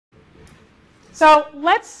So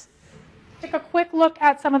let's take a quick look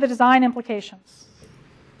at some of the design implications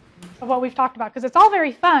of what we've talked about, because it's all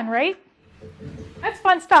very fun, right? That's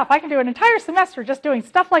fun stuff. I can do an entire semester just doing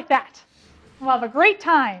stuff like that. We'll have a great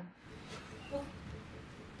time.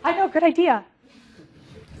 I know, good idea.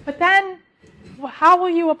 But then, how will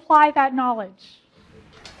you apply that knowledge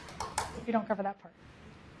if you don't cover that part?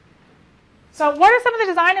 So what are some of the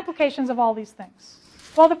design implications of all these things?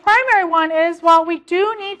 Well, the primary one is, well, we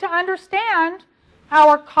do need to understand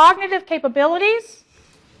our cognitive capabilities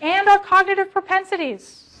and our cognitive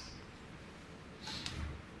propensities.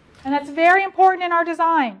 And that's very important in our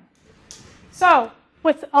design. So,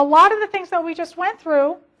 with a lot of the things that we just went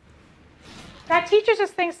through, that teaches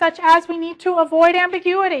us things such as we need to avoid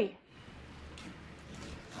ambiguity.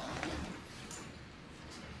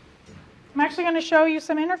 I'm actually going to show you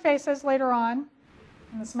some interfaces later on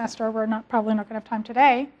in the semester. We're probably not going to have time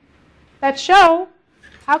today, that show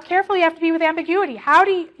how careful you have to be with ambiguity. How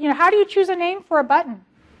do you choose a name for a button?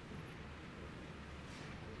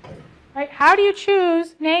 Right? How do you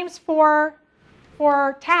choose names for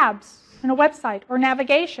tabs in a website or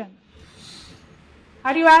navigation?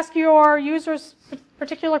 How do you ask your users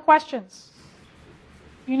particular questions?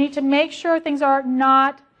 You need to make sure things are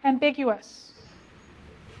not ambiguous.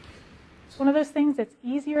 It's one of those things that's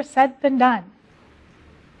easier said than done.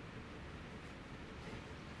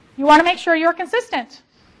 You want to make sure you're consistent.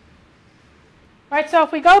 Right, so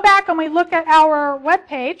if we go back and we look at our web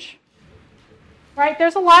page, right,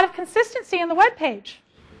 there's a lot of consistency in the web page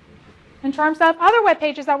in terms of other web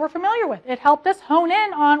pages that we're familiar with. It helped us hone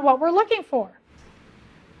in on what we're looking for.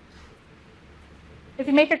 If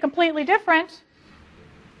you make it completely different,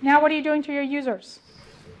 now what are you doing to your users?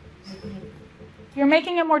 You're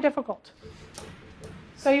making it more difficult.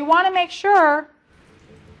 So you want to make sure,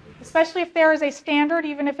 especially if there is a standard,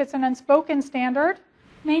 even if it's an unspoken standard,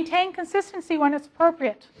 maintain consistency when it's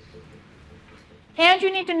appropriate. And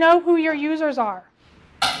you need to know who your users are.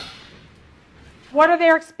 What are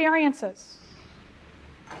their experiences?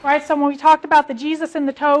 Right, so when we talked about the Jesus in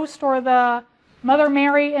the toast or the Mother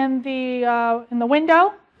Mary in the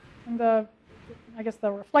window, I guess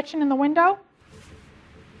the reflection in the window,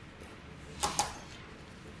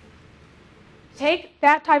 take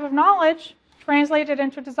that type of knowledge, translate it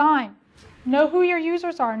into design. Know who your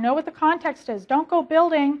users are. Know what the context is. Don't go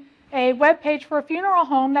building a web page for a funeral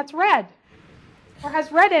home that's red or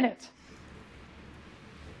has red in it.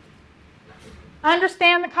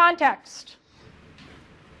 Understand the context.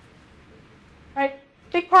 Right?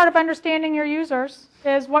 Big part of understanding your users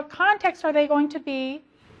is what context are they going to be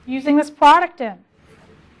using this product in?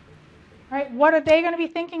 Right? What are they going to be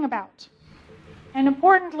thinking about? And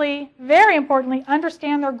importantly, very importantly,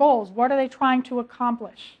 understand their goals. What are they trying to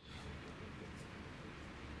accomplish?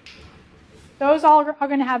 Those all are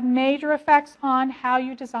going to have major effects on how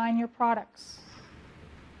you design your products.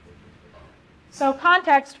 So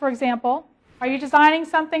context, for example, are you designing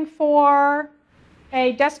something for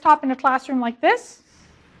a desktop in a classroom like this?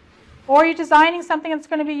 Or are you designing something that's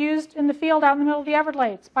going to be used in the field out in the middle of the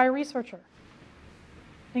Everglades by a researcher?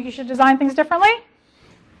 Think you should design things differently?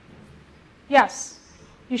 Yes,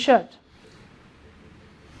 you should.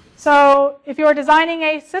 So if you're designing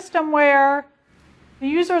a system where the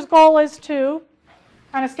user's goal is to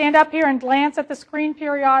kind of stand up here and glance at the screen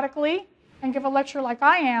periodically and give a lecture like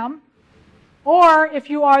I am, or if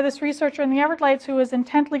you are this researcher in the Everglades who is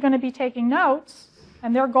intently going to be taking notes,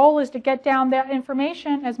 and their goal is to get down that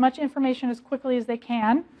information, as much information as quickly as they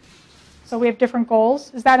can, so we have different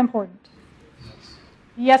goals, is that important?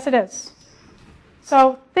 Yes, it is.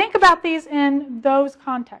 So think about these in those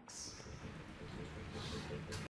contexts.